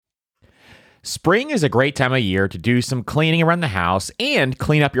Spring is a great time of year to do some cleaning around the house and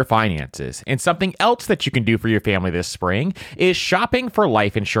clean up your finances. And something else that you can do for your family this spring is shopping for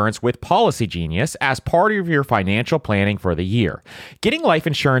life insurance with Policy Genius as part of your financial planning for the year. Getting life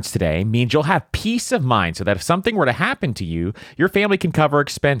insurance today means you'll have peace of mind so that if something were to happen to you, your family can cover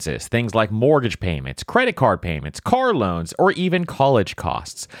expenses, things like mortgage payments, credit card payments, car loans, or even college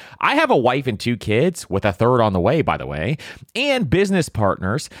costs. I have a wife and 2 kids, with a third on the way, by the way, and business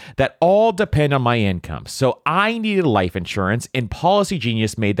partners that all depend on my income. So I needed life insurance, and Policy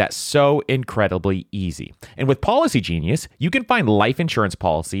Genius made that so incredibly easy. And with Policy Genius, you can find life insurance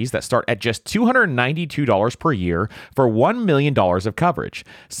policies that start at just $292 per year for $1 million of coverage.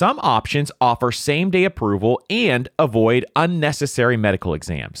 Some options offer same-day approval and avoid unnecessary medical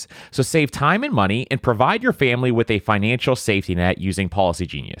exams. So save time and money and provide your family with a financial safety net using Policy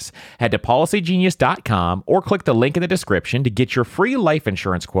Genius. Head to policygenius.com or click the link in the description to get your free life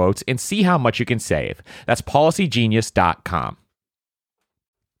insurance quotes and see how much you can save. That's policygenius.com.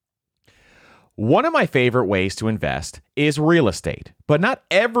 One of my favorite ways to invest is real estate, but not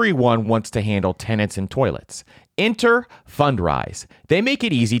everyone wants to handle tenants and toilets. Enter Fundrise. They make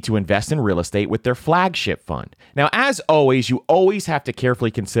it easy to invest in real estate with their flagship fund. Now, as always, you always have to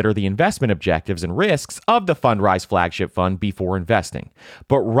carefully consider the investment objectives and risks of the Fundrise flagship fund before investing.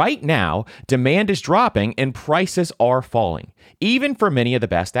 But right now, demand is dropping and prices are falling, even for many of the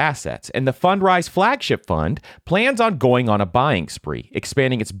best assets. And the Fundrise flagship fund plans on going on a buying spree,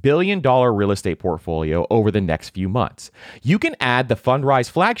 expanding its billion-dollar real estate portfolio over the next few months. You can add the Fundrise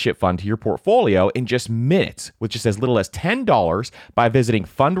flagship fund to your portfolio in just minutes, with just as little as $10 by visiting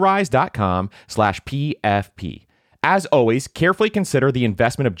fundrise.com/PFP. As always, carefully consider the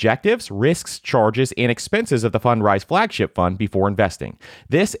investment objectives, risks, charges, and expenses of the Fundrise flagship fund before investing.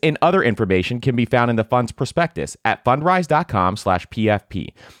 This and other information can be found in the fund's prospectus at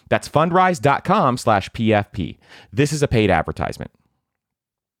fundrise.com/PFP. That's fundrise.com/PFP. This is a paid advertisement.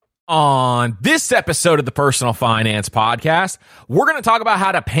 On this episode of the Personal Finance Podcast, we're going to talk about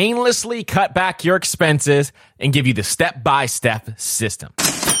how to painlessly cut back your expenses and give you the step-by-step system.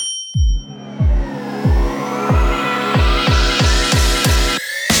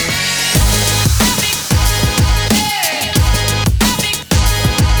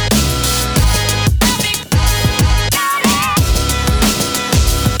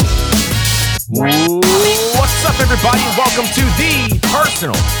 What's up, everybody, and welcome to the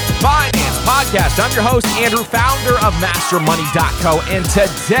Personal Finance Podcast. I'm your host, Andrew, founder of MasterMoney.co, and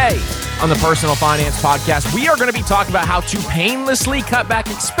today on the Personal Finance Podcast, we are going to be talking about how to painlessly cut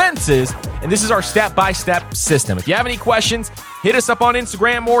back expenses, and this is our step-by-step system. If you have any questions, hit us up on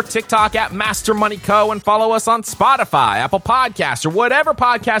Instagram or TikTok at MasterMoney.co and follow us on Spotify, Apple Podcasts, or whatever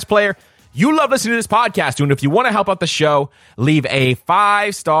podcast player you love listening to this podcast. And if you want to help out the show, leave a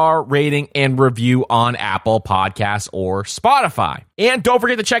 5-star rating and review on Apple Podcasts or Spotify. And don't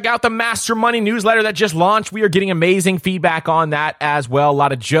forget to check out the Master Money newsletter that just launched. We are getting amazing feedback on that as well. A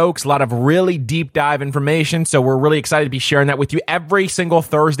lot of jokes, a lot of really deep dive information. So we're really excited to be sharing that with you every single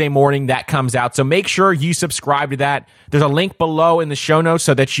Thursday morning that comes out. So make sure you subscribe to that. There's a link below in the show notes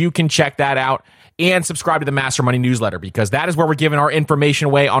so that you can check that out. And subscribe to the Master Money newsletter, because that is where we're giving our information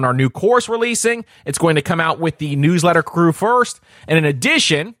away on our new course releasing. It's going to come out with the newsletter crew first. And in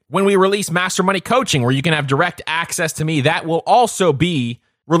addition, when we release Master Money Coaching, where you can have direct access to me, that will also be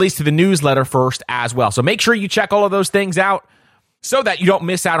released to the newsletter first as well. So make sure you check all of those things out so that you don't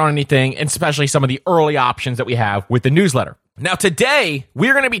miss out on anything, and especially some of the early options that we have with the newsletter. Now, today,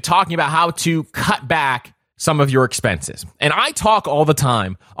 we're going to be talking about how to cut back some of your expenses. And I talk all the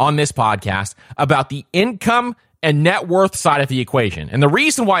time on this podcast about the income and net worth side of the equation. And the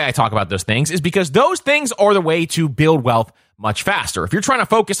reason why I talk about those things is because those things are the way to build wealth much faster. If you're trying to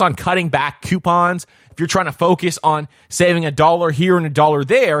focus on cutting back coupons, if you're trying to focus on saving $1 here and $1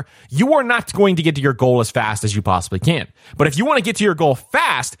 there, you are not going to get to your goal as fast as you possibly can. But if you want to get to your goal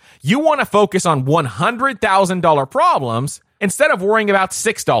fast, you want to focus on $100,000 problems instead of worrying about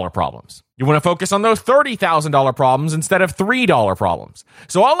 $6 problems. You want to focus on those $30,000 problems instead of $3 problems.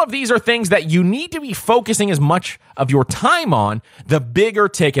 So all of these are things that you need to be focusing as much of your time on, the bigger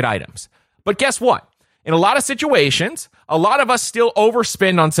ticket items. But guess what? In a lot of situations, a lot of us still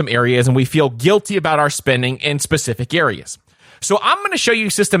overspend on some areas, and we feel guilty about our spending in specific areas. So I'm going to show you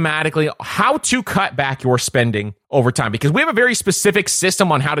systematically how to cut back your spending over time, because we have a very specific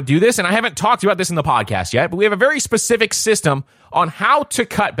system on how to do this. And I haven't talked about this in the podcast yet, but we have a very specific system on how to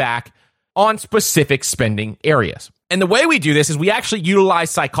cut back on specific spending areas. And the way we do this is we actually utilize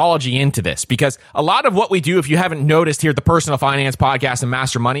psychology into this, because a lot of what we do, if you haven't noticed here at the Personal Finance Podcast and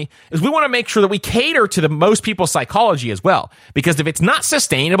Master Money, is we want to make sure that we cater to the most people's psychology as well. Because if it's not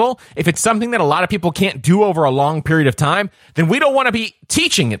sustainable, if it's something that a lot of people can't do over a long period of time, then we don't want to be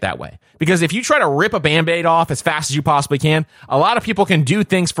teaching it that way. Because if you try to rip a Band-Aid off as fast as you possibly can, a lot of people can do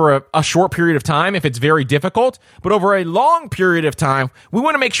things for a short period of time if it's very difficult. But over a long period of time, we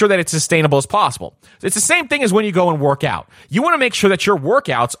want to make sure that it's sustainable as possible. It's the same thing as when you go and work out. You want to make sure that your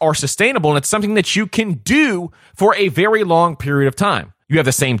workouts are sustainable and it's something that you can do for a very long period of time. You have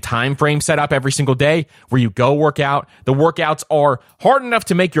the same time frame set up every single day where you go work out. The workouts are hard enough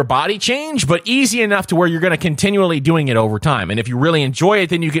to make your body change, but easy enough to where you're going to continually doing it over time. And if you really enjoy it,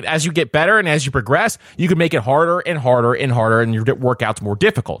 then you can, as you get better and as you progress, you can make it harder and harder and harder, and your workouts more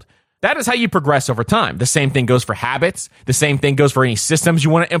difficult. That is how you progress over time. The same thing goes for habits. The same thing goes for any systems you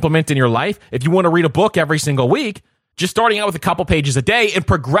want to implement in your life. If you want to read a book every single week, just starting out with a couple pages a day and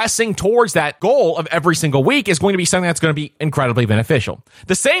progressing towards that goal of every single week is going to be something that's going to be incredibly beneficial.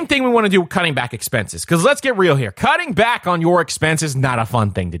 The same thing we want to do with cutting back expenses, because let's get real here. Cutting back on your expenses is not a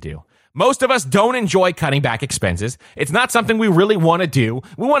fun thing to do. Most of us don't enjoy cutting back expenses. It's not something we really want to do.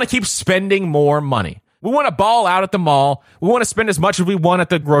 We want to keep spending more money. We want to ball out at the mall. We want to spend as much as we want at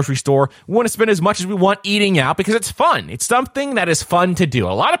the grocery store. We want to spend as much as we want eating out because it's fun. It's something that is fun to do.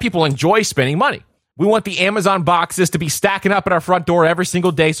 A lot of people enjoy spending money. We want the Amazon boxes to be stacking up at our front door every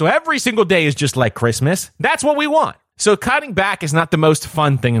single day, so every single day is just like Christmas. That's what we want. So cutting back is not the most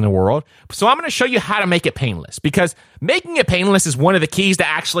fun thing in the world. So I'm going to show you how to make it painless, because making it painless is one of the keys to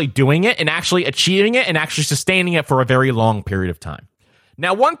actually doing it and actually achieving it and actually sustaining it for a very long period of time.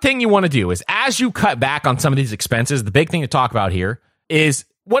 Now, one thing you want to do is, as you cut back on some of these expenses, the big thing to talk about here is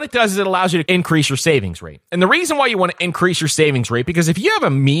what it does is it allows you to increase your savings rate. And the reason why you want to increase your savings rate, because if you have a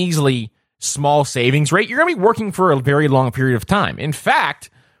measly small savings rate, you're going to be working for a very long period of time. In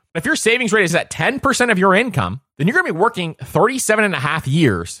fact, if your savings rate is at 10% of your income, then you're going to be working 37 and a half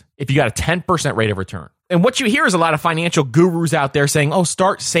years if you got a 10% rate of return. And what you hear is a lot of financial gurus out there saying, oh,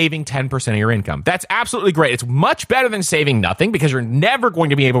 start saving 10% of your income. That's absolutely great. It's much better than saving nothing, because you're never going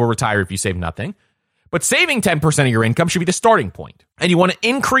to be able to retire if you save nothing. But saving 10% of your income should be the starting point. And you want to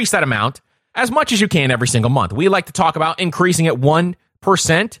increase that amount as much as you can every single month. We like to talk about increasing it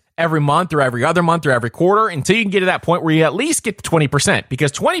 1% every month or every other month or every quarter until you can get to that point where you at least get to 20%,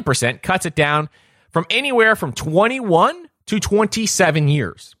 because 20% cuts it down from anywhere from 21 to 27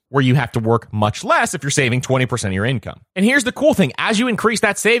 years, where you have to work much less if you're saving 20% of your income. And here's the cool thing. As you increase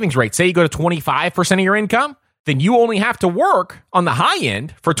that savings rate, say you go to 25% of your income, then you only have to work on the high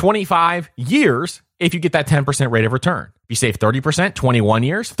end for 25 years if you get that 10% rate of return. If you save 30%, 21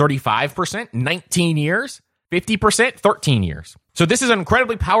 years, 35%, 19 years, 50%, 13 years. So this is an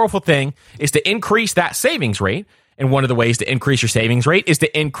incredibly powerful thing, is to increase that savings rate. And one of the ways to increase your savings rate is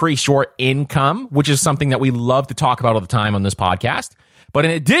to increase your income, which is something that we love to talk about all the time on this podcast. But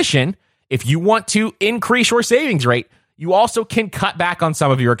in addition, if you want to increase your savings rate, you also can cut back on some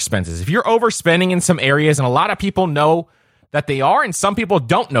of your expenses. If you're overspending in some areas, and a lot of people know that they are, and some people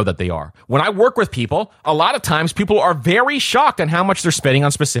don't know that they are. When I work with people, a lot of times people are very shocked on how much they're spending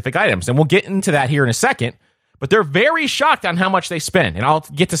on specific items. And we'll get into that here in a second. But they're very shocked on how much they spend. And I'll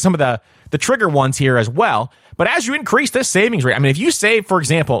get to some of the trigger ones here as well. But as you increase this savings rate, I mean, if you save, for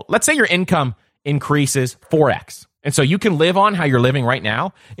example, let's say your income increases 4x. And so you can live on how you're living right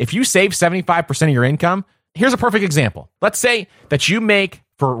now. If you save 75% of your income, here's a perfect example. Let's say that you make,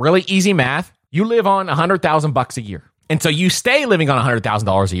 for really easy math, you live on $100,000 a year. And so you stay living on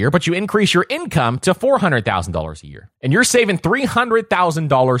 $100,000 a year, but you increase your income to $400,000 a year. And you're saving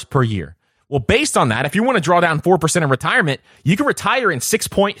 $300,000 per year. Well, based on that, if you want to draw down 4% in retirement, you can retire in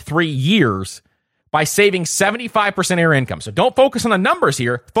 6.3 years by saving 75% of your income. So don't focus on the numbers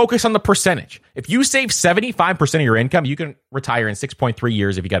here. Focus on the percentage. If you save 75% of your income, you can retire in 6.3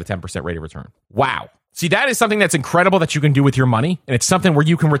 years if you got a 10% rate of return. Wow. See, that is something that's incredible that you can do with your money. And it's something where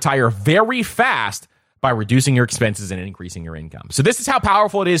you can retire very fast by reducing your expenses and increasing your income. So this is how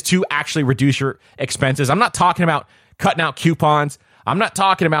powerful it is to actually reduce your expenses. I'm not talking about cutting out coupons. I'm not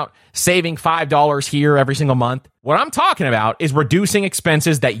talking about saving $5 here every single month. What I'm talking about is reducing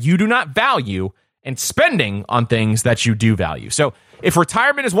expenses that you do not value and spending on things that you do value. So if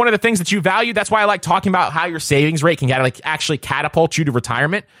retirement is one of the things that you value, that's why I like talking about how your savings rate can actually catapult you to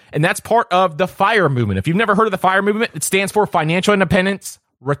retirement. And that's part of the FIRE movement. If you've never heard of the FIRE movement, it stands for Financial Independence,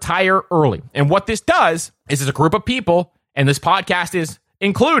 Retire Early. And what this does is it's a group of people, and this podcast is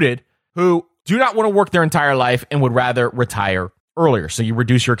included, who do not want to work their entire life and would rather retire earlier. So you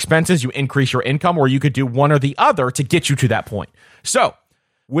reduce your expenses, you increase your income, or you could do one or the other to get you to that point. So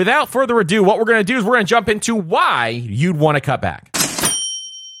without further ado, what we're going to do is we're going to jump into why you'd want to cut back.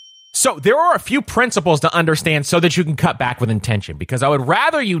 So there are a few principles to understand so that you can cut back with intention, because I would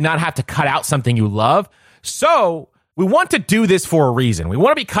rather you not have to cut out something you love. So we want to do this for a reason. We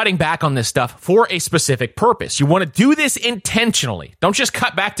want to be cutting back on this stuff for a specific purpose. You want to do this intentionally. Don't just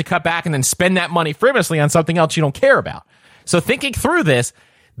cut back and then spend that money frivolously on something else you don't care about. So thinking through this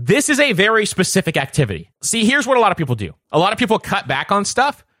is a very specific activity. See, here's what a lot of people do. A lot of people cut back on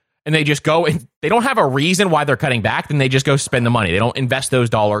stuff and they just go and they don't have a reason why they're cutting back. Then they just go spend the money. They don't invest those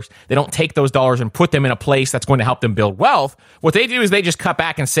dollars. They don't take those dollars and put them in a place that's going to help them build wealth. What they do is they just cut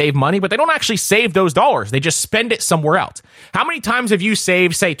back and save money, but they don't actually save those dollars. They just spend it somewhere else. How many times have you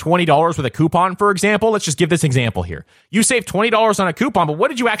saved, say, $20 with a coupon, for example? Let's just give this example here. You saved $20 on a coupon, but what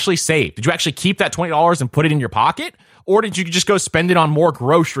did you actually save? Did you actually keep that $20 and put it in your pocket? Or did you just go spend it on more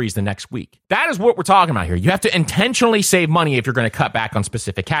groceries the next week? That is what we're talking about here. You have to intentionally save money if you're going to cut back on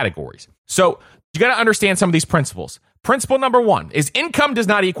specific categories. So you got to understand some of these principles. Principle number 1 is income does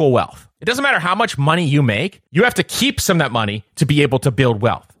not equal wealth. It doesn't matter how much money you make. You have to keep some of that money to be able to build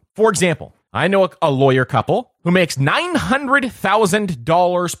wealth. For example, I know a lawyer couple who makes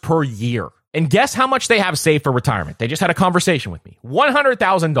 $900,000 per year. And guess how much they have saved for retirement? They just had a conversation with me.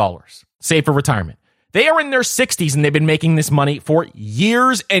 $100,000 saved for retirement. They are in their 60s and they've been making this money for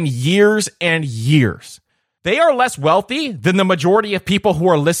years and years and years. They are less wealthy than the majority of people who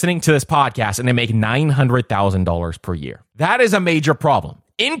are listening to this podcast, and they make $900,000 per year. That is a major problem.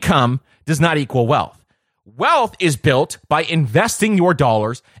 Income does not equal wealth. Wealth is built by investing your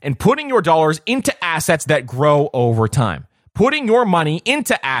dollars and putting your dollars into assets that grow over time. Putting your money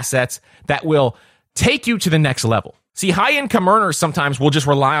into assets that will take you to the next level. See, high income earners sometimes will just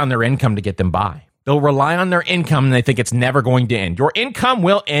rely on their income to get them by. They'll rely on their income and they think it's never going to end. Your income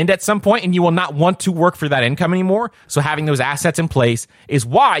will end at some point and you will not want to work for that income anymore. So having those assets in place is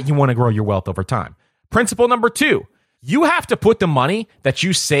why you want to grow your wealth over time. Principle number 2, you have to put the money that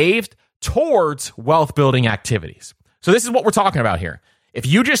you saved towards wealth building activities. So this is what we're talking about here. If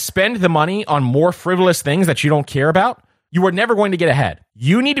you just spend the money on more frivolous things that you don't care about, you are never going to get ahead.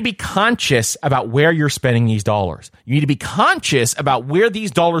 You need to be conscious about where you're spending these dollars. You need to be conscious about where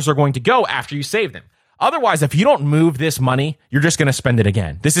these dollars are going to go after you save them. Otherwise, if you don't move this money, you're just going to spend it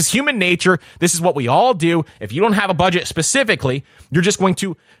again. This is human nature. This is what we all do. If you don't have a budget specifically, you're just going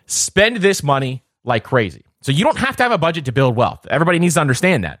to spend this money like crazy. So you don't have to have a budget to build wealth. Everybody needs to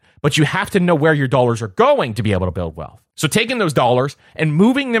understand that. But you have to know where your dollars are going to be able to build wealth. So taking those dollars and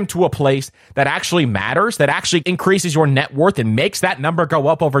moving them to a place that actually matters, that actually increases your net worth and makes that number go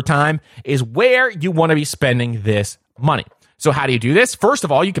up over time is where you want to be spending this money. So how do you do this? First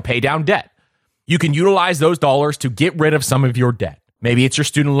of all, you can pay down debt. You can utilize those dollars to get rid of some of your debt. Maybe it's your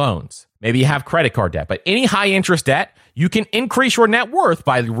student loans. Maybe you have credit card debt, but any high interest debt, you can increase your net worth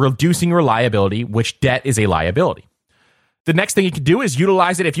by reducing your liability, which debt is a liability. The next thing you can do is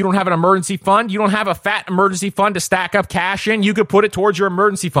utilize it. If you don't have an emergency fund, you don't have a fat emergency fund to stack up cash in, you could put it towards your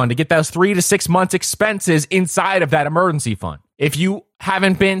emergency fund to get those 3 to 6 months expenses inside of that emergency fund. If you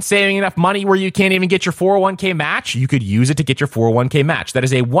haven't been saving enough money where you can't even get your 401k match, you could use it to get your 401k match. That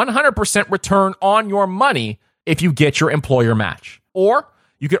is a 100% return on your money if you get your employer match. Or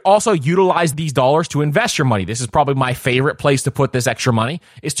you could also utilize these dollars to invest your money. This is probably my favorite place to put this extra money,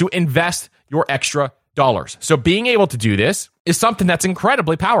 is to invest your extra dollars. So being able to do this is something that's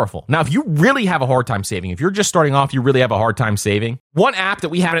incredibly powerful. Now, if you really have a hard time saving, if you're just starting off, you really have a hard time saving, one app that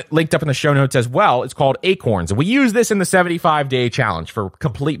we have it linked up in the show notes as well is called Acorns. And we use this in the 75-day challenge for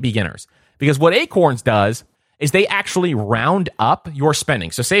complete beginners. Because what Acorns does is they actually round up your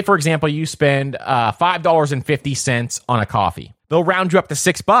spending. So say, for example, you spend $5.50 on a coffee. They'll round you up to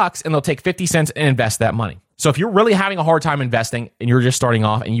 $6 and they'll take 50 cents and invest that money. So if you're really having a hard time investing and you're just starting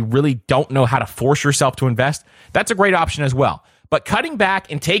off and you really don't know how to force yourself to invest, that's a great option as well. But cutting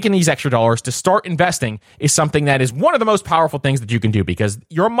back and taking these extra dollars to start investing is something that is one of the most powerful things that you can do, because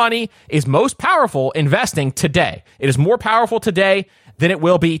your money is most powerful investing today. It is more powerful today than it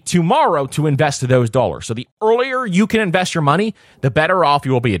will be tomorrow to invest those dollars. So the earlier you can invest your money, the better off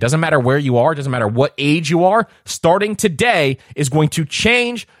you will be. It doesn't matter where you are. It doesn't matter what age you are. Starting today is going to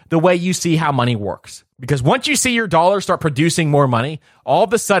change the way you see how money works. Because once you see your dollars start producing more money, all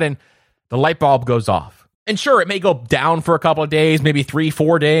of a sudden the light bulb goes off. And sure, it may go down for a couple of days, maybe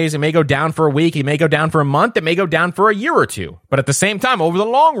 3-4 days. It may go down for a week. It may go down for a month. It may go down for a year or two. But at the same time, over the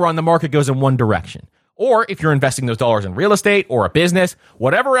long run, the market goes in one direction. Or if you're investing those dollars in real estate or a business,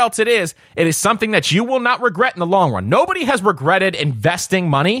 whatever else it is something that you will not regret in the long run. Nobody has regretted investing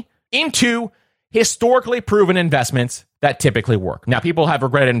money into historically proven investments that typically work. Now, people have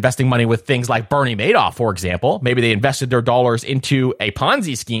regretted investing money with things like Bernie Madoff, for example. Maybe they invested their dollars into a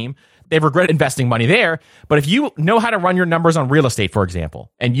Ponzi scheme. They've regretted investing money there. But if you know how to run your numbers on real estate, for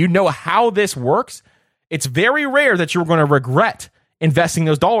example, and you know how this works, it's very rare that you're going to regret investing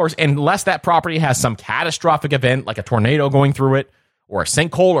those dollars unless that property has some catastrophic event like a tornado going through it or a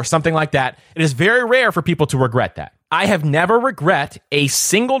sinkhole or something like that. It is very rare for people to regret that. I have never regret a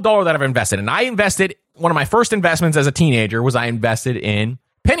single dollar that I've invested. And I invested, one of my first investments as a teenager was I invested in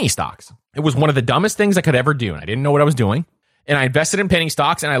penny stocks. It was one of the dumbest things I could ever do. And I didn't know what I was doing. And I invested in penny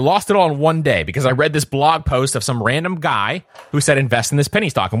stocks and I lost it all in one day because I read this blog post of some random guy who said invest in this penny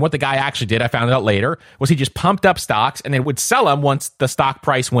stock. And what the guy actually did, I found out later, was he just pumped up stocks and then would sell them once the stock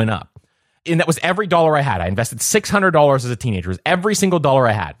price went up. And that was every dollar I had. I invested $600 as a teenager. It was every single dollar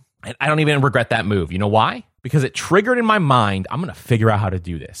I had. And I don't even regret that move. You know why? Because it triggered in my mind, I'm going to figure out how to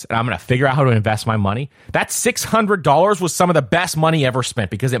do this. And I'm going to figure out how to invest my money. That $600 was some of the best money ever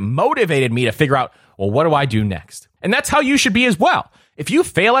spent because it motivated me to figure out, well, what do I do next? And that's how you should be as well. If you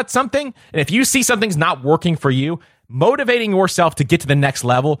fail at something, and if you see something's not working for you, motivating yourself to get to the next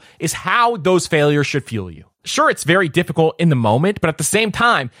level is how those failures should fuel you. Sure, it's very difficult in the moment, but at the same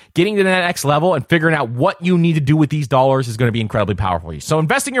time, getting to the next level and figuring out what you need to do with these dollars is going to be incredibly powerful. So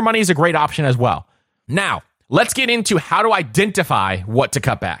investing your money is a great option as well. Now, let's get into how to identify what to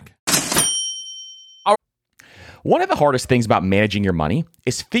cut back. One of the hardest things about managing your money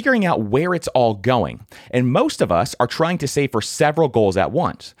is figuring out where it's all going. And most of us are trying to save for several goals at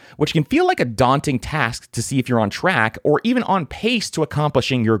once, which can feel like a daunting task to see if you're on track or even on pace to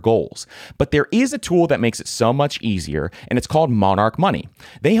accomplishing your goals. But there is a tool that makes it so much easier, and it's called Monarch Money.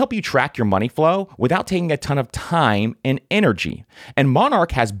 They help you track your money flow without taking a ton of time and energy. And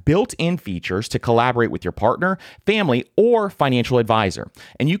Monarch has built-in features to collaborate with your partner, family, or financial advisor.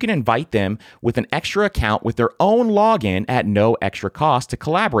 And you can invite them with an extra account with their own login at no extra cost to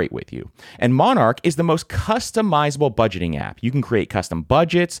collaborate with you. And Monarch is the most customizable budgeting app. You can create custom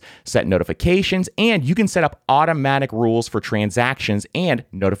budgets, set notifications, and you can set up automatic rules for transactions and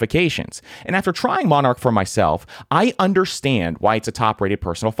notifications. And after trying Monarch for myself, I understand why it's a top-rated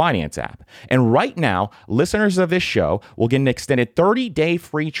personal finance app. And right now, listeners of this show will get an extended 30-day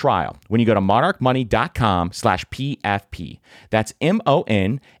free trial when you go to monarchmoney.com/PFP. That's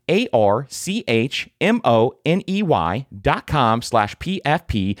MonarchMoney.com/PFP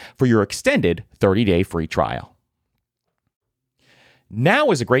for your extended 30-day free trial.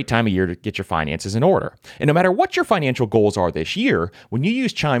 Now is a great time of year to get your finances in order. And no matter what your financial goals are this year, when you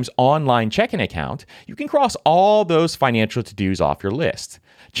use Chime's online checking account, you can cross all those financial to-dos off your list.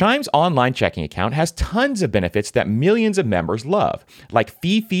 Chime's online checking account has tons of benefits that millions of members love, like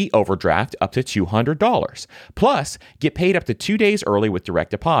fee overdraft up to $200. Plus, get paid up to 2 days early with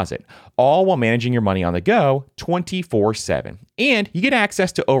direct deposit, all while managing your money on the go 24/7. And you get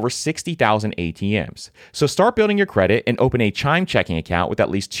access to over 60,000 ATMs. So start building your credit and open a Chime checking account with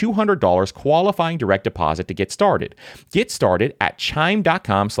at least $200 qualifying direct deposit to get started. Get started at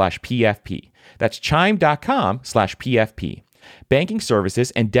chime.com/PFP. That's chime.com/PFP. Banking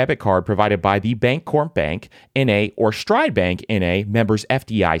services and debit card provided by the Bancorp Bank, N.A. or Stride Bank, N.A., members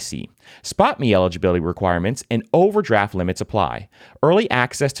FDIC. Spot me eligibility requirements and overdraft limits apply. Early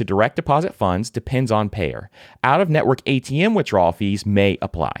access to direct deposit funds depends on payer. Out-of-network ATM withdrawal fees may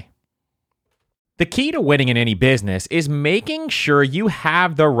apply. The key to winning in any business is making sure you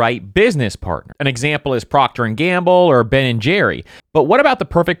have the right business partner. An example is Procter & Gamble or Ben & Jerry. But what about the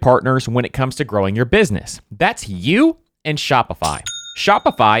perfect partners when it comes to growing your business? That's you and Shopify.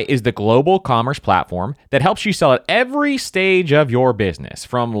 Shopify is the global commerce platform that helps you sell at every stage of your business,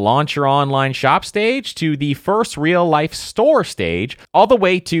 from launch your online shop stage to the first real life store stage, all the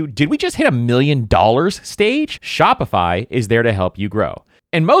way to did we just hit $1 million stage? Shopify is there to help you grow.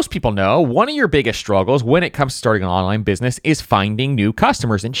 And most people know one of your biggest struggles when it comes to starting an online business is finding new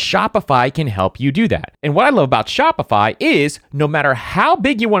customers, and Shopify can help you do that. And what I love about Shopify is no matter how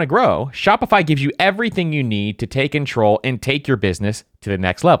big you want to grow, Shopify gives you everything you need to take control and take your business to the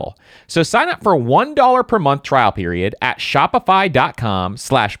next level. So sign up for a $1 per month trial period at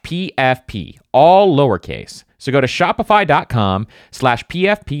shopify.com/PFP, all lowercase. So go to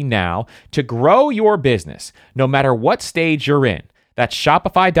shopify.com/PFP now to grow your business, no matter what stage you're in. That's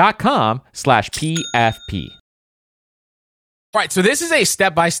shopify.com/PFP. All right, so this is a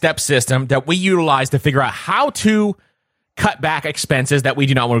step-by-step system that we utilize to figure out how to cut back expenses that we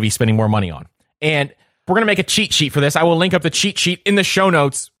do not want to be spending more money on. And we're going to make a cheat sheet for this. I will link up the cheat sheet in the show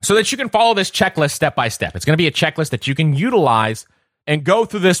notes so that you can follow this checklist step by step. It's going to be a checklist that you can utilize and go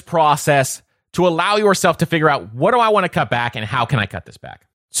through this process to allow yourself to figure out what do I want to cut back and how can I cut this back.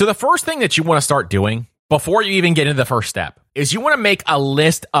 So the first thing that you want to start doing before you even get into the first step is you want to make a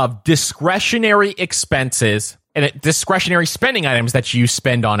list of discretionary expenses and discretionary spending items that you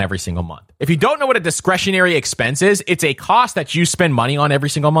spend on every single month. If you don't know what a discretionary expense is, it's a cost that you spend money on every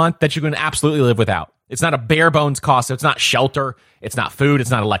single month that you can absolutely live without. It's not a bare bones cost. So it's not shelter. It's not food.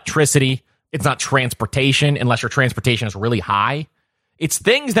 It's not electricity. It's not transportation, unless your transportation is really high. It's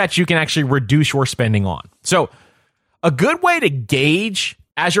things that you can actually reduce your spending on. So a good way to gauge,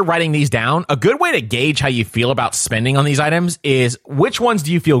 as you're writing these down, a good way to gauge how you feel about spending on these items is which ones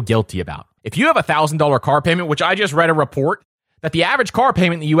do you feel guilty about? If you have a $1,000 car payment, which I just read a report that the average car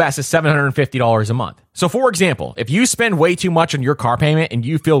payment in the US is $750 a month. So for example, if you spend way too much on your car payment and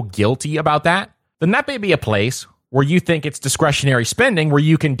you feel guilty about that, then that may be a place where you think it's discretionary spending where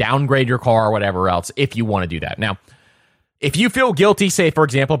you can downgrade your car or whatever else if you want to do that. Now, if you feel guilty, say, for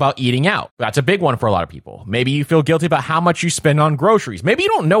example, about eating out, that's a big one for a lot of people. Maybe you feel guilty about how much you spend on groceries. Maybe you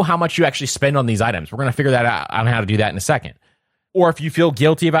don't know how much you actually spend on these items. We're going to figure that out on how to do that in a second. Or if you feel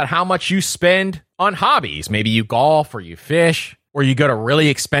guilty about how much you spend on hobbies. Maybe you golf or you fish or you go to really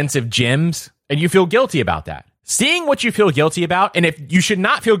expensive gyms and you feel guilty about that. Seeing what you feel guilty about, and if you should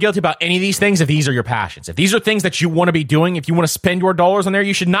not feel guilty about any of these things if these are your passions. If these are things that you want to be doing, if you want to spend your dollars on there,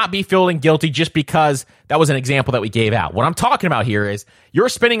 you should not be feeling guilty just because that was an example that we gave out. What I'm talking about here is you're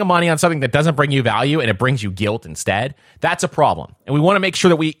spending money on something that doesn't bring you value and it brings you guilt instead. That's a problem. And we want to make sure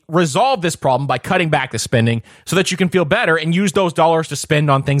that we resolve this problem by cutting back the spending so that you can feel better and use those dollars to spend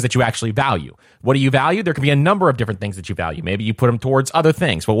on things that you actually value. What do you value? There can be a number of different things that you value. Maybe you put them towards other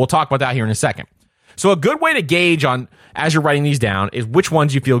things, but we'll talk about that here in a second. So a good way to gauge on, as you're writing these down, is which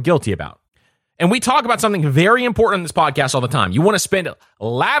ones you feel guilty about. And we talk about something very important in this podcast all the time. You want to spend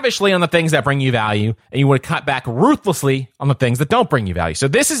lavishly on the things that bring you value, and you want to cut back ruthlessly on the things that don't bring you value. So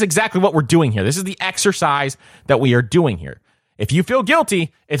this is exactly what we're doing here. This is the exercise that we are doing here. If you feel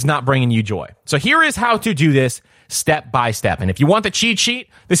guilty, it's not bringing you joy. So here is how to do this step by step. And if you want the cheat sheet,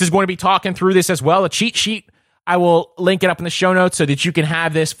 this is going to be talking through this as well. A cheat sheet, I will link it up in the show notes so that you can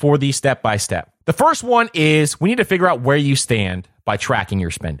have this for the step by step. The first one is we need to figure out where you stand by tracking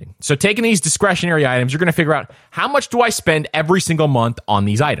your spending. So taking these discretionary items, you're going to figure out how much do I spend every single month on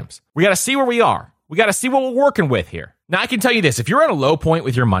these items. We got to see where we are. We got to see what we're working with here. Now, I can tell you this. If you're at a low point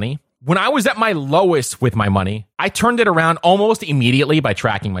with your money, when I was at my lowest with my money, I turned it around almost immediately by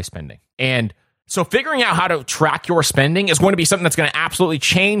tracking my spending. And so figuring out how to track your spending is going to be something that's going to absolutely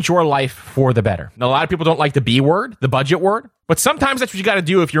change your life for the better. Now, a lot of people don't like the B word, the budget word, but sometimes that's what you got to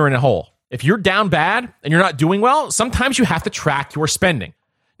do if you're in a hole. If you're down bad and you're not doing well, sometimes you have to track your spending.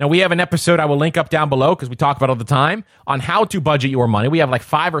 Now, we have an episode I will link up down below because we talk about it all the time on how to budget your money. We have like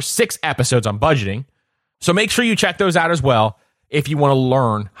 5 or 6 episodes on budgeting. So make sure you check those out as well if you want to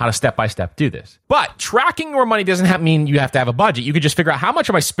learn how to step-by-step do this. But tracking your money doesn't mean you have to have a budget. You could just figure out how much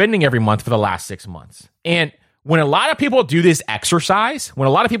am I spending every month for the last 6 months. And when a lot of people do this exercise, when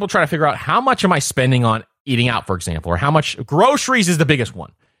a lot of people try to figure out how much am I spending on eating out, for example, or how much groceries is the biggest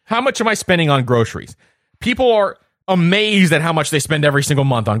one. How much am I spending on groceries? People are amazed at how much they spend every single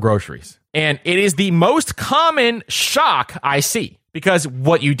month on groceries. And it is the most common shock I see. Because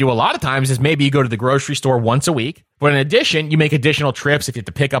what you do a lot of times is maybe you go to the grocery store once a week, but in addition, you make additional trips if you have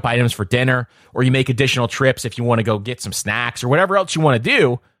to pick up items for dinner, or you make additional trips if you want to go get some snacks or whatever else you want to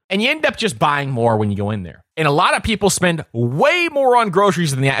do, and you end up just buying more when you go in there. And a lot of people spend way more on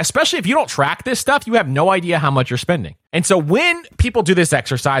groceries than that, especially if you don't track this stuff, you have no idea how much you're spending. And so when people do this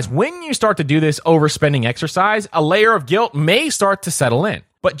exercise, when you start to do this overspending exercise, a layer of guilt may start to settle in.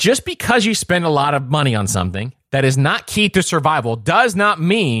 But just because you spend a lot of money on something that is not key to survival does not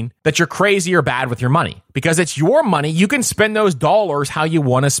mean that you're crazy or bad with your money. Because it's your money, you can spend those dollars how you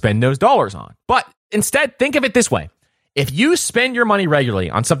want to spend those dollars on. But instead, think of it this way. If you spend your money regularly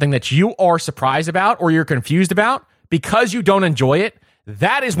on something that you are surprised about or you're confused about because you don't enjoy it,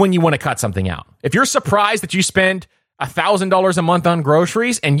 that is when you want to cut something out. If you're surprised that you spend $1,000 a month on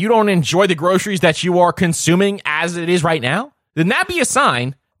groceries and you don't enjoy the groceries that you are consuming as it is right now, then that be a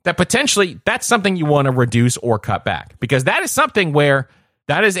sign that potentially that's something you want to reduce or cut back, because that is something where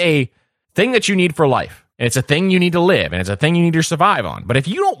that is a thing that you need for life. And it's a thing you need to live, and it's a thing you need to survive on. But if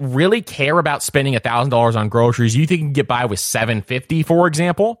you don't really care about spending $1,000 on groceries, you think you can get by with $750, for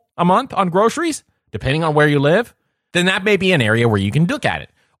example, a month on groceries, depending on where you live, then that may be an area where you can look at it.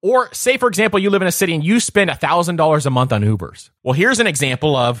 Or say, for example, you live in a city and you spend $1,000 a month on Ubers. Well, here's an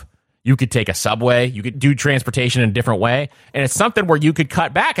example of you could take a subway, you could do transportation in a different way, and it's something where you could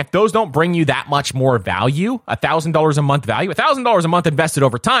cut back if those don't bring you that much more value, $1,000 a month value, $1,000 a month invested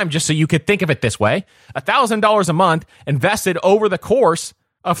over time, just so you could think of it this way, $1,000 a month invested over the course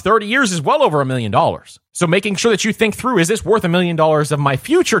of 30 years is well over $1 million. So making sure that you think through, is this worth $1 million of my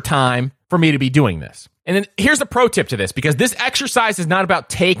future time for me to be doing this? And then here's a pro tip to this, because this exercise is not about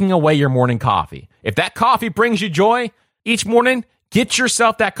taking away your morning coffee. If that coffee brings you joy each morning, get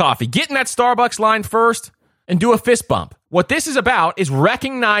yourself that coffee. Get in that Starbucks line first and do a fist bump. What this is about is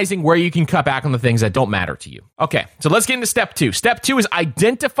recognizing where you can cut back on the things that don't matter to you. Okay, so let's get into step 2. Step 2 is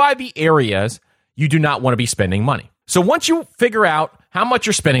identify the areas you do not want to be spending money. So once you figure out how much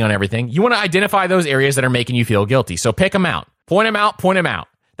you're spending on everything, you want to identify those areas that are making you feel guilty. So pick them out. Point them out, point them out.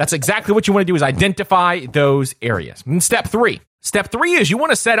 That's exactly what you want to do, is identify those areas. And step 3. Step 3 is you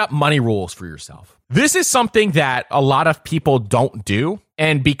want to set up money rules for yourself. This is something that a lot of people don't do.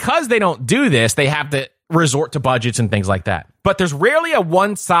 And because they don't do this, they have to resort to budgets and things like that. But there's rarely a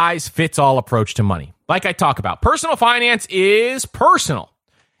one-size-fits-all approach to money. Like I talk about, personal finance is personal.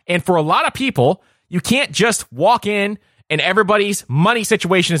 And for a lot of people, you can't just walk in and everybody's money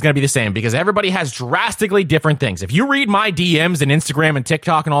situation is going to be the same, because everybody has drastically different things. If you read my DMs and Instagram and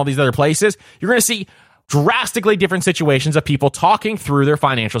TikTok and all these other places, you're going to see drastically different situations of people talking through their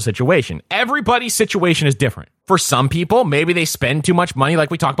financial situation. Everybody's situation is different. For some people, maybe they spend too much money,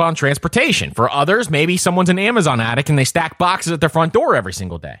 like we talked about, on transportation. For others, maybe someone's an Amazon addict and they stack boxes at their front door every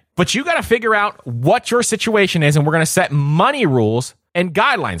single day. But you got to figure out what your situation is, and we're going to set money rules and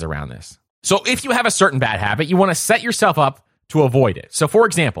guidelines around this. So if you have a certain bad habit, you want to set yourself up to avoid it. So for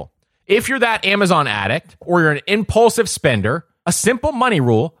example, if you're that Amazon addict or you're an impulsive spender, a simple money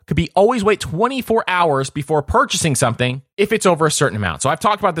rule could be always wait 24 hours before purchasing something if it's over a certain amount. So I've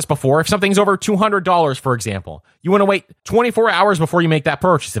talked about this before. If something's over $200, for example, you want to wait 24 hours before you make that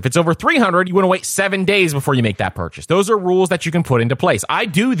purchase. If it's over $300, you want to wait 7 days before you make that purchase. Those are rules that you can put into place. I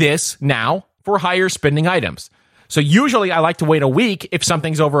do this now for higher spending items. So usually I like to wait a week if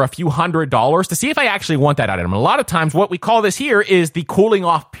something's over a few $100s to see if I actually want that item. And a lot of times what we call this here is the cooling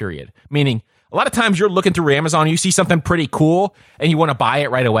off period, meaning a lot of times you're looking through Amazon, you see something pretty cool and you want to buy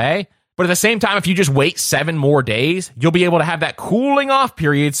it right away. But at the same time, if you just wait 7 more days, you'll be able to have that cooling off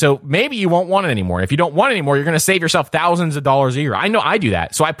period. So maybe you won't want it anymore. If you don't want it anymore, you're going to save yourself thousands of dollars a year. I know I do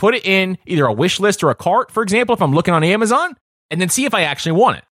that. So I put it in either a wish list or a cart, for example, if I'm looking on Amazon, and then see if I actually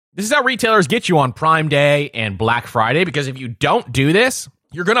want it. This is how retailers get you on Prime Day and Black Friday, because if you don't do this,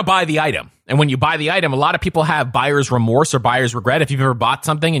 you're going to buy the item. And when you buy the item, a lot of people have buyer's remorse or buyer's regret. If you've ever bought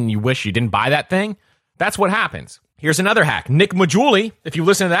something and you wish you didn't buy that thing, that's what happens. Here's another hack. Nick Majuli, if you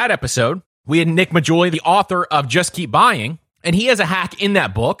listen to that episode, we had Nick Majuli, the author of Just Keep Buying, and he has a hack in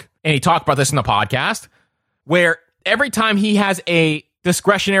that book, and he talked about this in the podcast, where every time he has a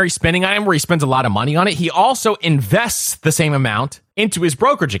discretionary spending item where he spends a lot of money on it, he also invests the same amount into his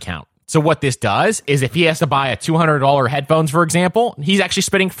brokerage account. So what this does is if he has to buy a $200 headphones, for example, he's actually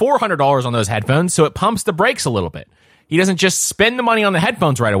spending $400 on those headphones, so it pumps the brakes a little bit. He doesn't just spend the money on the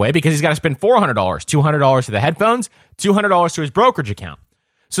headphones right away because he's got to spend $400, $200 to the headphones, $200 to his brokerage account.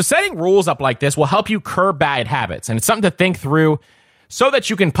 So setting rules up like this will help you curb bad habits, and it's something to think through so that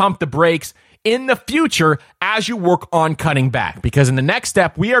you can pump the brakes in the future as you work on cutting back. Because in the next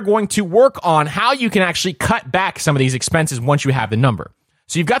step, we are going to work on how you can actually cut back some of these expenses once you have the number.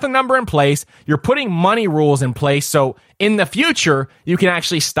 So you've got the number in place, you're putting money rules in place, so in the future, you can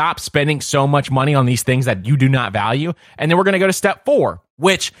actually stop spending so much money on these things that you do not value. And then we're going to go to step 4,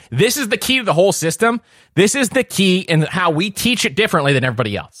 which this is the key to the whole system. This is the key in how we teach it differently than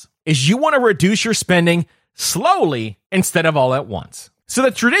everybody else, is you want to reduce your spending slowly instead of all at once. So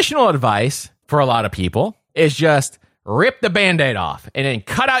the traditional advice for a lot of people is just rip the Band-Aid off and then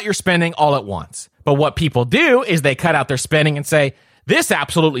cut out your spending all at once. But what people do is they cut out their spending and say, this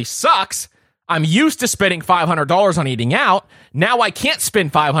absolutely sucks. I'm used to spending $500 on eating out. Now I can't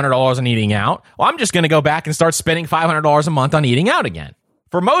spend $500 on eating out. Well, I'm just going to go back and start spending $500 a month on eating out again.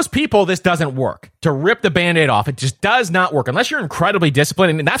 For most people, this doesn't work. To rip the Band-Aid off, it just does not work unless you're incredibly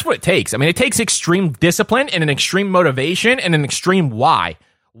disciplined. And that's what it takes. I mean, it takes extreme discipline and an extreme motivation and an extreme why.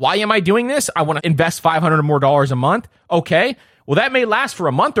 Why am I doing this? I want to invest $500 or more a month. Okay. Well, that may last for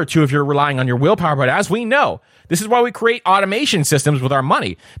a month or two if you're relying on your willpower. But as we know, this is why we create automation systems with our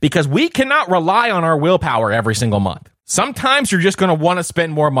money, because we cannot rely on our willpower every single month. Sometimes you're just going to want to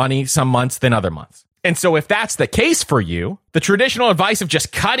spend more money some months than other months. And so if that's the case for you, the traditional advice of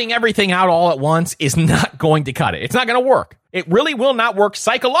just cutting everything out all at once is not going to cut it. It's not going to work. It really will not work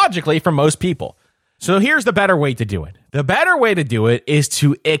psychologically for most people. So here's the better way to do it. The better way to do it is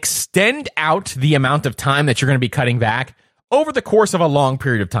to extend out the amount of time that you're going to be cutting back over the course of a long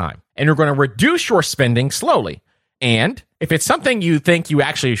period of time. And you're going to reduce your spending slowly. And if it's something you think you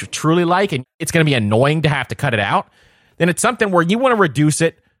actually truly like and it's going to be annoying to have to cut it out, then it's something where you want to reduce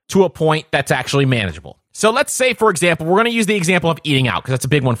it to a point that's actually manageable. So let's say, for example, we're going to use the example of eating out because that's a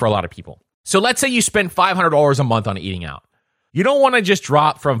big one for a lot of people. So let's say you spend $500 a month on eating out. You don't want to just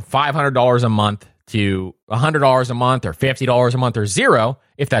drop from $500 a month to $100 a month or $50 a month or zero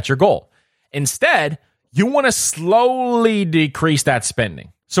if that's your goal. Instead, you want to slowly decrease that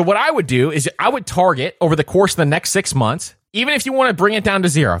spending. So what I would do is I would target over the course of the next 6 months, even if you want to bring it down to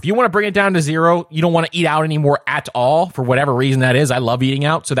zero. If you want to bring it down to zero, you don't want to eat out anymore at all for whatever reason that is. I love eating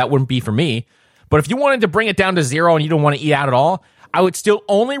out, so that wouldn't be for me. But if you wanted to bring it down to zero and you don't want to eat out at all, I would still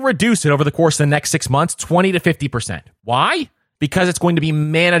only reduce it over the course of the next 6 months, 20 to 50%. Why? Because it's going to be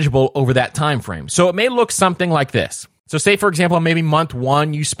manageable over that time frame. So it may look something like this. So say, for example, maybe month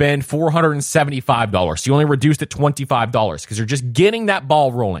one, you spend $475. So you only reduced it $25 because you're just getting that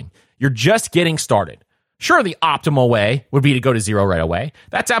ball rolling. You're just getting started. Sure, the optimal way would be to go to zero right away.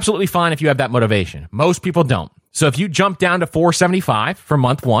 That's absolutely fine if you have that motivation. Most people don't. So if you jump down to $475 for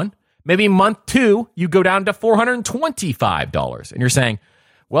month one, maybe month two, you go down to $425. And you're saying,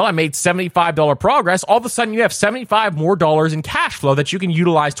 well, I made $75 progress. All of a sudden, you have $75 more in cash flow that you can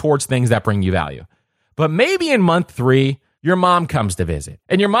utilize towards things that bring you value. But maybe in month three, your mom comes to visit.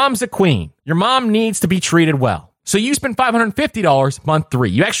 And your mom's a queen. Your mom needs to be treated well. So you spend $550 month three.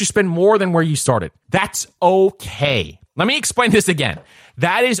 You actually spend more than where you started. That's okay. Let me explain this again.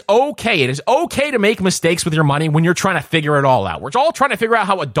 That is okay. It is okay to make mistakes with your money when you're trying to figure it all out. We're all trying to figure out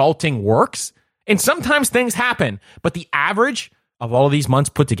how adulting works. And sometimes things happen. But the average of all of these months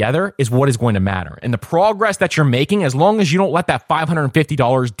put together is what is going to matter. And the progress that you're making, as long as you don't let that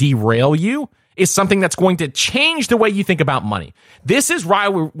 $550 derail you, is something that's going to change the way you think about money. This is why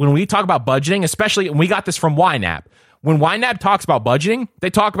when we talk about budgeting, especially, and we got this from YNAB, when YNAB talks about budgeting, they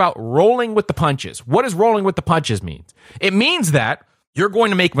talk about rolling with the punches. What does rolling with the punches mean? It means that you're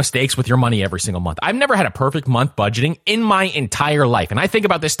going to make mistakes with your money every single month. I've never had a perfect month budgeting in my entire life, and I think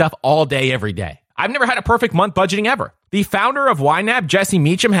about this stuff all day, every day. I've never had a perfect month budgeting ever. The founder of YNAB, Jesse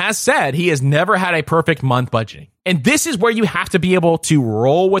Meacham, has said he has never had a perfect month budgeting. And this is where you have to be able to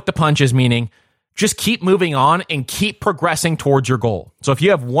roll with the punches, meaning just keep moving on and keep progressing towards your goal. So if you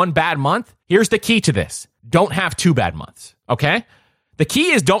have one bad month, here's the key to this. Don't have two bad months, okay? The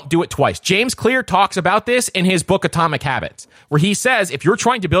key is don't do it twice. James Clear talks about this in his book, Atomic Habits, where he says if you're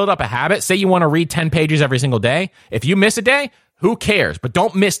trying to build up a habit, say you want to read 10 pages every single day, if you miss a day, who cares? But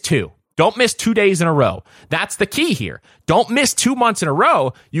don't miss two. Don't miss 2 days in a row. That's the key here. Don't miss 2 months in a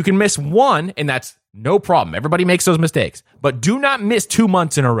row. You can miss one, and that's no problem. Everybody makes those mistakes. But do not miss 2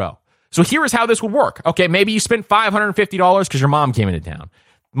 months in a row. So here is how this would work. Okay, maybe you spent $550 because your mom came into town.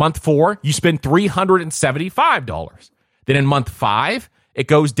 Month 4, you spend $375. Then in month 5, it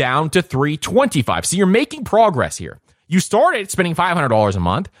goes down to $325. So you're making progress here. You started spending $500 a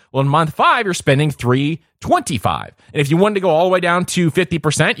month. Well, in month 5, you're spending $325. And if you wanted to go all the way down to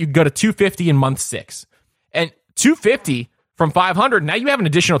 50%, you could go to $250 in month 6. And $250 from $500, now you have an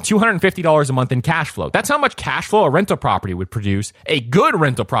additional $250 a month in cash flow. That's how much cash flow a rental property would produce. A good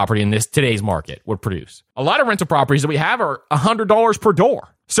rental property in today's market would produce. A lot of rental properties that we have are $100 per door.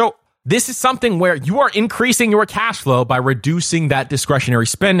 So this is something where you are increasing your cash flow by reducing that discretionary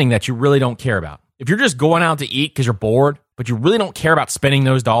spending that you really don't care about. If you're just going out to eat because you're bored, but you really don't care about spending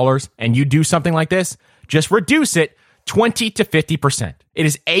those dollars, and you do something like this, just reduce it 20 to 50%. It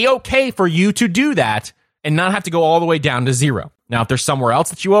is A-okay for you to do that and not have to go all the way down to zero. Now, if there's somewhere else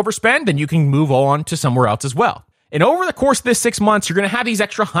that you overspend, then you can move on to somewhere else as well. And over the course of this 6 months, you're going to have these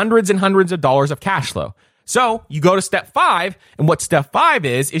extra hundreds and hundreds of dollars of cash flow. So you go to step 5, and what step 5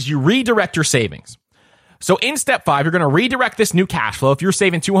 is you redirect your savings. So in step 5, you're going to redirect this new cash flow. If you're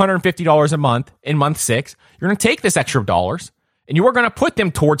saving $250 a month in month 6, you're going to take this extra dollars, and you are going to put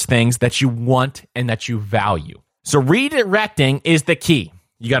them towards things that you want and that you value. So redirecting is the key.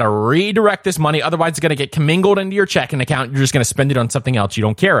 You got to redirect this money. Otherwise, it's going to get commingled into your checking account. You're just going to spend it on something else you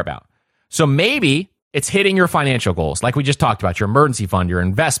don't care about. So maybe it's hitting your financial goals, like we just talked about, your emergency fund, your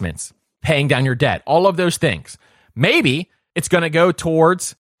investments, paying down your debt, all of those things. Maybe it's going to go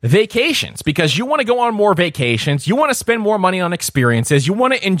towards vacations because you want to go on more vacations. You want to spend more money on experiences. You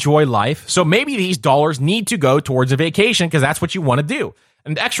want to enjoy life. So maybe these dollars need to go towards a vacation because that's what you want to do.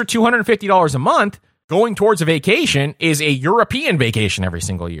 And the extra $250 a month going towards a vacation is a European vacation every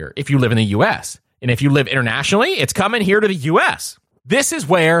single year if you live in the US. And if you live internationally, it's coming here to the US. This is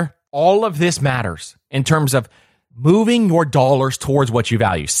where all of this matters in terms of moving your dollars towards what you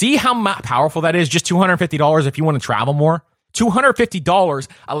value. See how powerful that is? Just $250 if you want to travel more. $250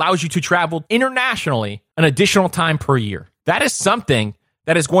 allows you to travel internationally an additional time per year. That is something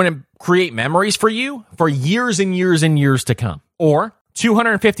that is going to create memories for you for years and years and years to come. Or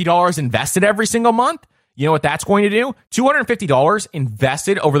 $250 invested every single month, You know what that's going to do? $250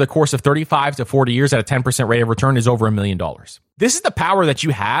 invested over the course of 35 to 40 years at a 10% rate of return is over $1 million. This is the power that you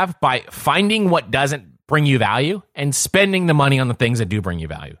have by finding what doesn't bring you value and spending the money on the things that do bring you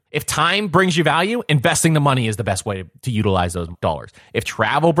value. If time brings you value, investing the money is the best way to utilize those dollars. If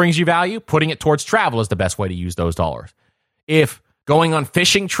travel brings you value, putting it towards travel is the best way to use those dollars. If going on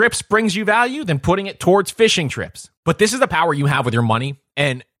fishing trips brings you value, then putting it towards fishing trips. But this is the power you have with your money,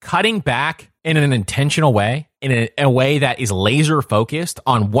 and cutting back in an intentional way, in a way that is laser focused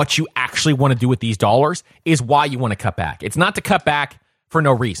on what you actually want to do with these dollars is why you want to cut back. It's not to cut back for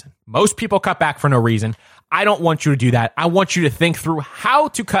no reason. Most people cut back for no reason. I don't want you to do that. I want you to think through how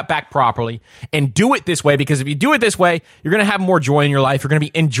to cut back properly and do it this way, because if you do it this way, you're going to have more joy in your life. You're going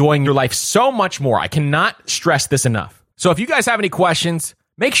to be enjoying your life so much more. I cannot stress this enough. So if you guys have any questions,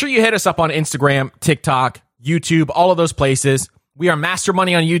 make sure you hit us up on Instagram, TikTok, YouTube, all of those places. We are Master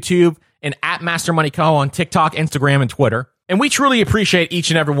Money on YouTube and at Master Money Co. on TikTok, Instagram, and Twitter. And we truly appreciate each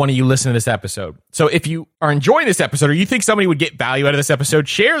and every one of you listening to this episode. So if you are enjoying this episode or you think somebody would get value out of this episode,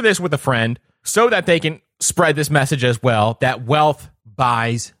 share this with a friend so that they can spread this message as well, that wealth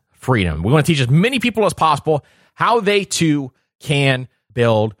buys freedom. We want to teach as many people as possible how they too can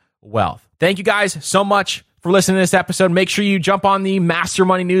build wealth. Thank you guys so much for listening to this episode. Make sure you jump on the Master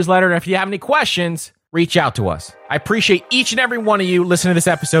Money newsletter. And if you have any questions, reach out to us. I appreciate each and every one of you listening to this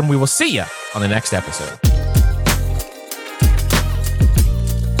episode, and we will see you on the next episode.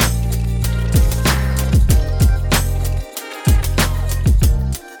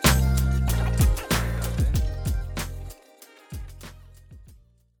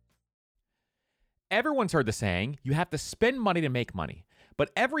 Everyone's heard the saying, you have to spend money to make money.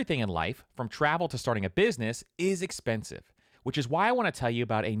 But everything in life, from travel to starting a business, is expensive. Which is why I want to tell you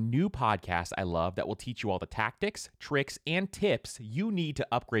about a new podcast I love that will teach you all the tactics, tricks, and tips you need to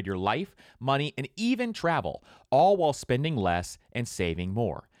upgrade your life, money, and even travel, all while spending less and saving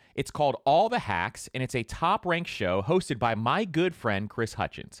more. It's called All the Hacks, and it's a top-ranked show hosted by my good friend Chris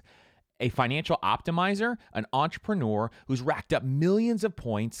Hutchins, a financial optimizer, an entrepreneur who's racked up millions of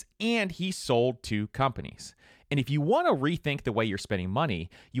points, and he sold 2 companies. And if you want to rethink the way you're spending money,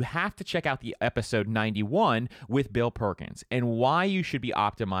 you have to check out the episode 91 with Bill Perkins and why you should be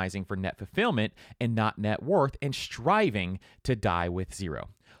optimizing for net fulfillment and not net worth and striving to die with zero.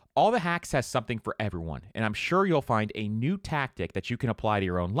 All the Hacks has something for everyone, and I'm sure you'll find a new tactic that you can apply to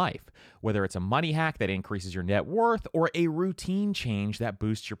your own life, whether it's a money hack that increases your net worth or a routine change that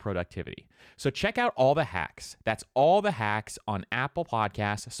boosts your productivity. So check out All the Hacks. That's All the Hacks on Apple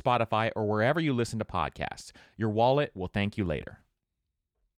Podcasts, Spotify, or wherever you listen to podcasts. Your wallet will thank you later.